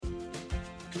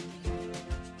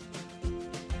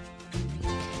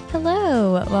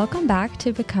Hello, welcome back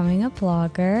to Becoming a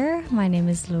Blogger. My name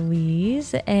is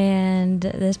Louise, and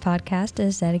this podcast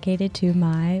is dedicated to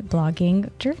my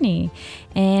blogging journey.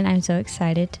 And I'm so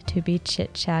excited to be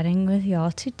chit-chatting with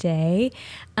y'all today.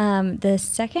 The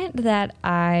second that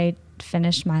I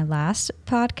finished my last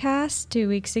podcast 2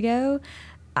 weeks ago,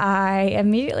 I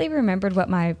immediately remembered what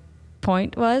my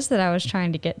point was that I was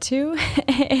trying to get to.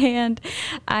 And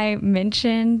I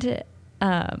mentioned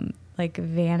like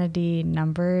vanity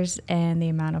numbers and the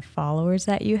amount of followers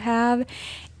that you have,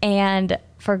 and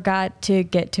forgot to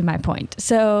get to my point.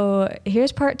 So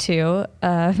here's part two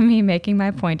of me making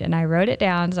my point, and I wrote it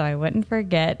down so I wouldn't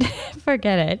forget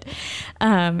it.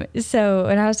 So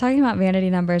when I was talking about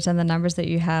vanity numbers and the numbers that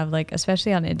you have, like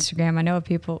especially on Instagram, I know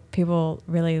people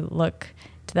really look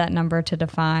to that number to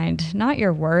define not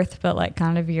your worth, but like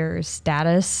kind of your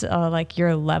status, like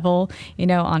your level,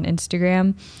 on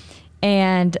Instagram.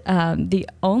 And the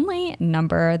only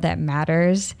number that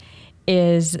matters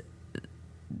is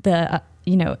the,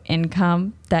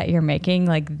 income that you're making.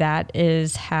 Like that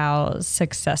is how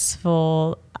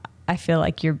successful I feel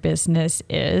like your business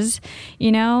is,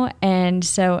 And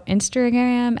so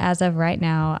Instagram, as of right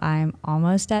now, I'm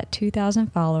almost at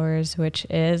 2,000 followers, which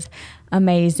is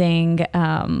amazing.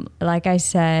 Like I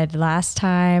said last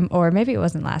time, or maybe it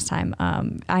wasn't last time.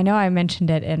 I know I mentioned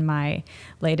it in my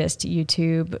latest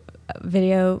YouTube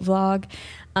video vlog.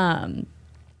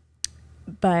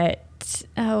 But,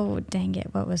 oh, dang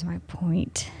it. What was my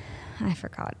point? I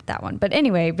forgot that one. But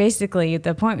anyway, basically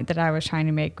the point that I was trying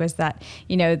to make was that,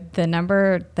 the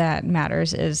number that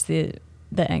matters is the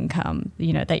income,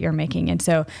 that you're making. And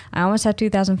so I almost have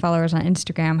 2,000 followers on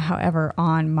Instagram. However,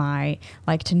 on my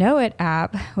Like to Know It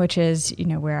app, which is,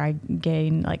 where I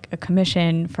gain like a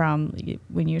commission from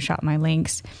when you shop my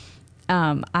links,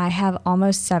 I have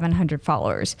almost 700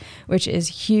 followers, which is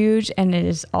huge. And it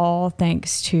is all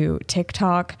thanks to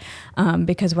TikTok,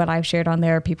 because what I've shared on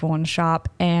there, people want to shop.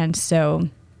 And so,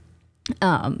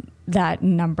 that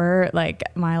number, like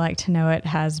my Like to Know It,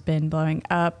 has been blowing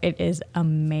up. It is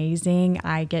amazing.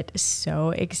 I get so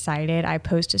excited. I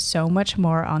post so much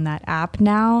more on that app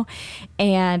now,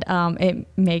 and it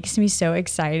makes me so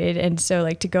excited. And so,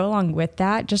 like, to go along with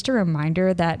that, just a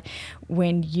reminder that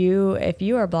if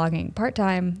you are blogging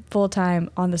part-time, full-time,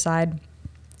 on the side,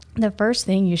 the first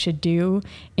thing you should do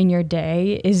in your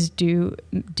day is the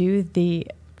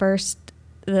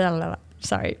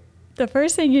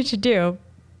first thing you should do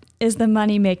is the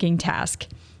money-making task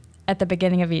at the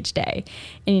beginning of each day.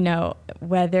 And,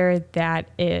 whether that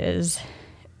is,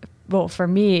 well, for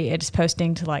me, it's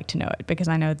posting to Like to Know It, because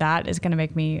I know that is going to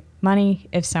make me money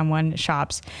if someone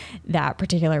shops that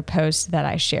particular post that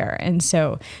I share. And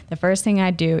so the first thing I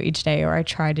do each day, or I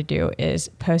try to do, is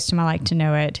post to my Like to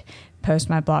Know It, post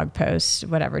my blog posts,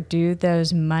 whatever, do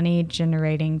those money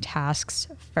generating tasks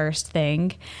first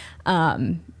thing.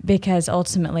 Because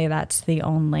ultimately that's the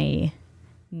only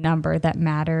number that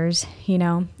matters,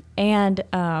 And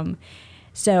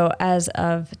so as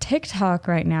of TikTok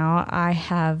right now, I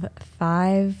have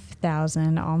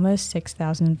 5,000, almost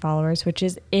 6,000 followers, which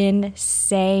is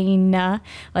insane.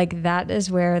 Like that is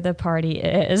where the party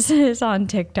is on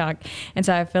TikTok. And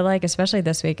so I feel like, especially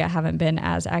this week, I haven't been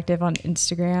as active on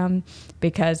Instagram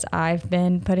because I've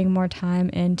been putting more time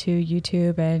into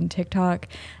YouTube and TikTok,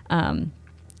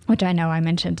 which I know I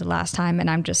mentioned last time, and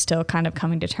I'm just still kind of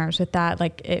coming to terms with that.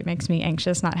 Like, it makes me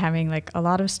anxious not having like a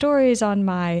lot of stories on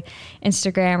my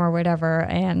Instagram or whatever.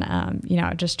 And,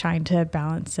 just trying to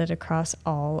balance it across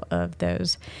all of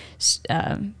those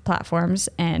platforms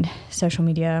and social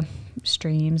media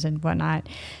streams and whatnot.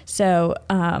 So,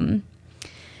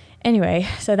 anyway,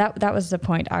 so that was the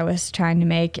point I was trying to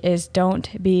make, is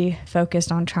don't be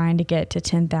focused on trying to get to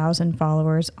 10,000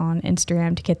 followers on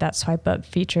Instagram to get that swipe up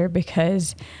feature,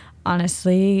 because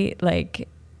honestly, like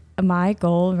my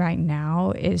goal right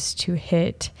now is to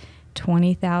hit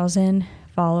 20,000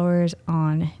 followers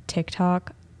on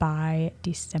TikTok by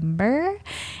December.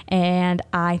 And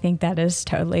I think that is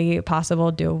totally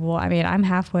possible, doable. I mean, I'm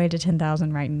halfway to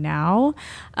 10,000 right now.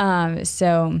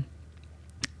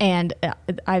 And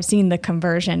I've seen the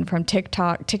conversion from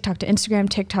TikTok to Instagram,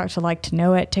 TikTok to Like to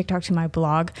Know It, TikTok to my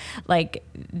blog. Like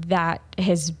that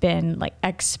has been like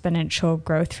exponential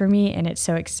growth for me, and it's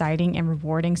so exciting and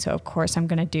rewarding. So of course I'm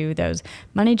going to do those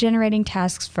money generating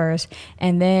tasks first,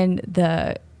 and then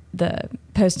the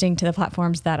posting to the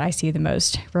platforms that I see the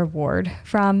most reward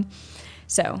from.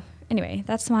 So anyway,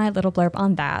 that's my little blurb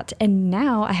on that. And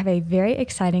now I have a very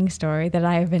exciting story that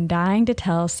I have been dying to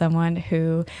tell someone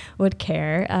who would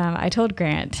care. I told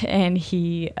Grant, and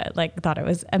he thought it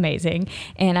was amazing.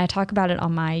 And I talk about it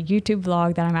on my YouTube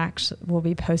vlog that will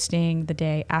be posting the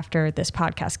day after this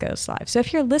podcast goes live. So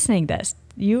if you're listening to this,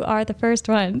 you are the first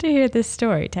one to hear this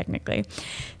story, technically.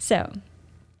 So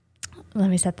let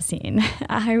me set the scene.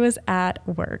 I was at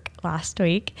work last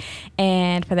week,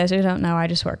 and for those who don't know, I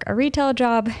just work a retail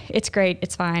job. It's great.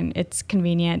 It's fine. It's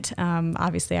convenient.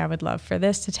 Obviously, I would love for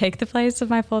this to take the place of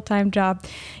my full-time job,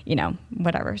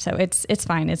 whatever. So it's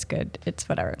fine. It's good. It's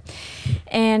whatever.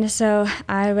 And so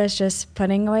I was just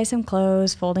putting away some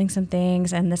clothes, folding some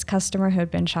things, and this customer who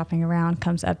had been shopping around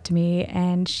comes up to me,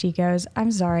 and she goes,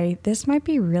 "I'm sorry, this might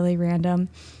be really random,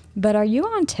 but are you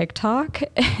on TikTok?"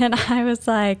 And I was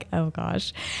like, oh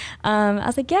gosh. I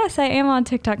was like, yes, I am on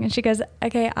TikTok. And she goes,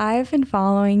 okay, I've been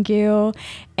following you,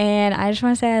 and I just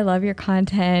want to say I love your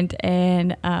content,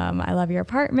 and I love your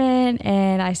apartment,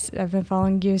 and I've been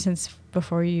following you since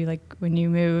before you, when you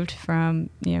moved from,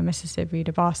 Mississippi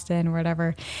to Boston or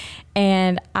whatever.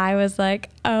 And I was like,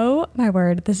 oh my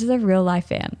word, this is a real life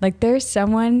fan. There's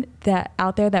someone that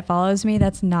out there that follows me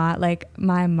that's not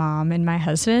my mom and my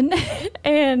husband.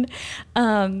 And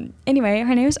anyway,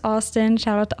 her name is Austin.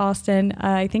 Shout out to Austin.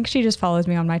 I think she just follows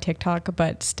me on my TikTok,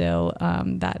 but still,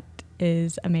 that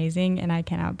is amazing, and I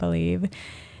cannot believe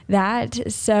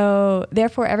that. So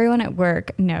therefore, everyone at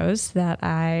work knows that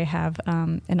I have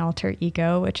an alter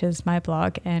ego, which is my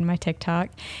blog and my TikTok,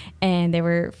 and they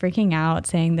were freaking out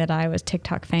saying that I was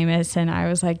TikTok famous. And I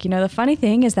was like, the funny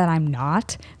thing is that I'm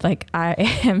not. I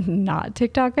am not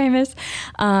TikTok famous,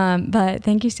 but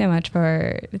thank you so much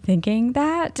for thinking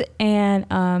that.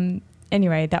 And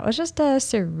anyway, that was just a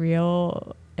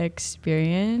surreal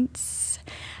experience.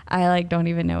 I don't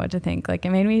even know what to think. It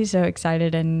made me so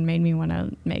excited and made me want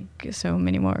to make so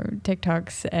many more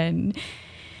TikToks and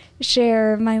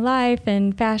share my life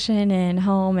and fashion and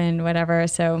home and whatever.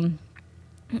 So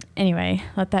anyway,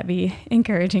 let that be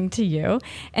encouraging to you.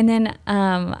 And then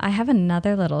I have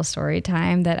another little story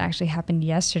time that actually happened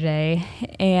yesterday,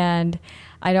 and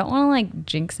I don't want to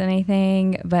jinx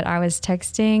anything, but I was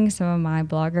texting some of my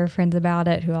blogger friends about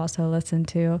it who also listen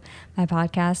to my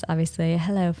podcast. Obviously,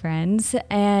 hello friends.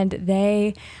 And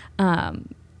they,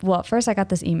 first I got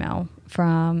this email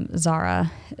from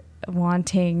Zara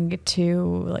wanting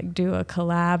to do a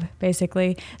collab.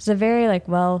 Basically, it's a very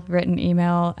well written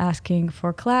email asking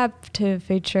for collab to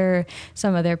feature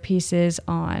some of their pieces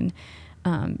on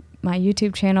my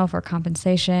YouTube channel for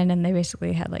compensation. And they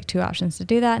basically had two options to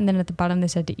do that. And then at the bottom they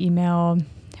said to email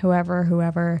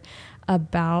whoever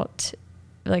about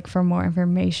for more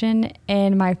information.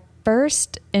 And my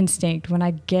first instinct when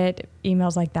I get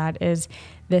emails like that is,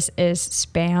 this is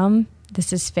spam.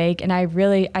 This is fake. And I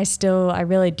really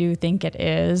do think it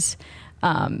is.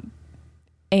 And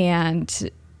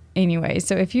anyway,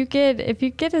 so if you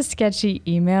get a sketchy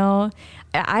email,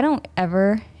 I don't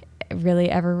ever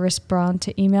respond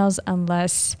to emails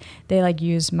unless they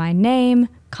use my name,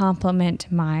 compliment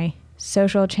my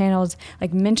social channels,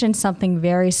 mention something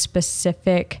very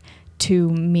specific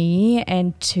to me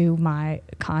and to my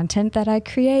content that I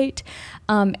create.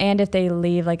 And if they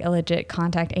leave a legit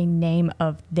contact, a name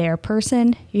of their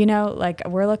person,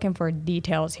 we're looking for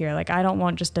details here. I don't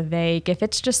want just a vague, if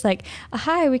it's just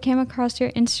hi, we came across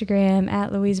your Instagram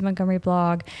at Louise Montgomery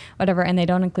blog, whatever, and they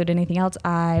don't include anything else,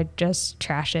 I just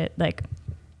trash it.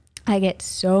 I get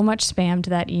so much spam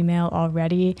to that email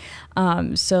already.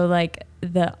 So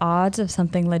the odds of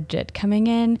something legit coming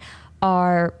in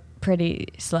are pretty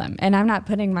slim. And I'm not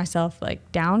putting myself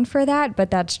down for that,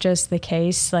 but that's just the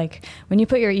case. When you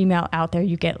put your email out there,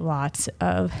 you get lots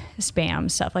of spam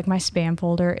stuff. My spam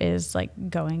folder is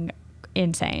going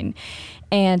insane.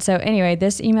 And so anyway,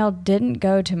 this email didn't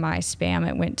go to my spam.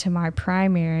 It went to my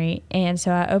primary. And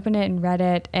so I opened it and read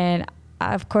it. And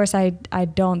of course, I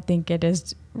don't think it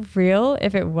is real.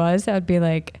 If it was, I would be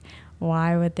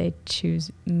why would they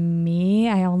choose me?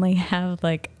 I only have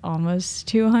almost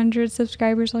 200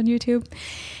 subscribers on YouTube.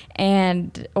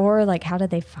 Or how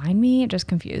did they find me? Just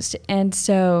confused. And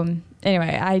so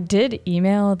anyway, I did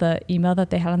email the email that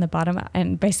they had on the bottom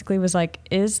and basically was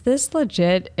is this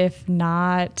legit? If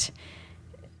not,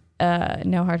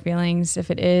 no hard feelings.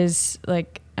 If it is,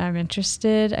 I'm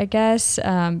interested, I guess.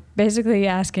 Basically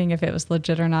asking if it was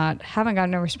legit or not. Haven't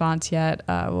gotten a response yet.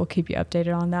 We'll keep you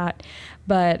updated on that.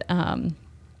 But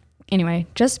anyway,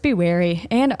 just be wary.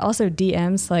 And also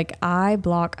DMs. I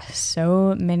block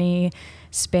so many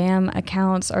spam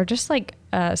accounts or just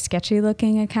sketchy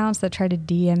looking accounts that try to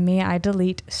DM me. I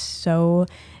delete so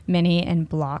many and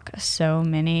block so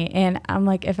many. And I'm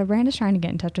like, if a brand is trying to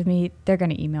get in touch with me, they're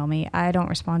going to email me. I don't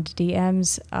respond to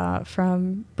DMs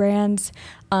from brands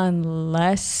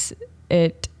unless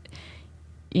it,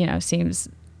 seems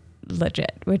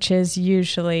legit, which is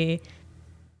usually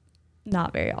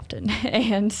not very often.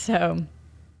 And so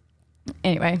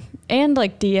anyway, and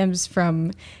like DMs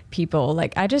from people,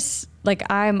 like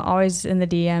I'm always in the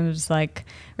DMs, like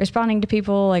responding to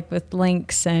people like with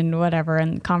links and whatever,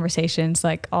 and conversations,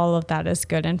 like all of that is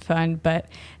good and fun. But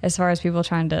as far as people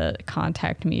trying to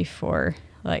contact me for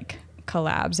like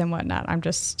collabs and whatnot, I'm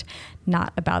just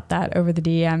not about that over the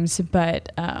DMs.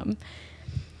 But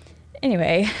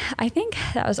anyway, I think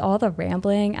that was all the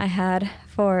rambling I had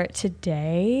for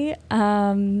today.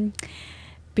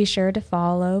 Be sure to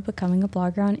follow Becoming a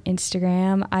Blogger on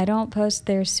Instagram. I don't post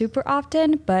there super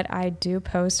often, but I do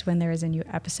post when there is a new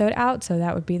episode out, so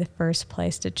that would be the first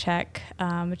place to check.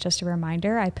 Just a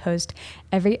reminder, I post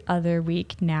every other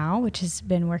week now, which has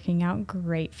been working out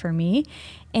great for me.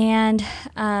 And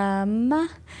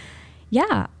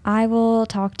yeah, I will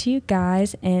talk to you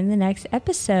guys in the next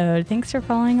episode. Thanks for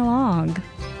following along.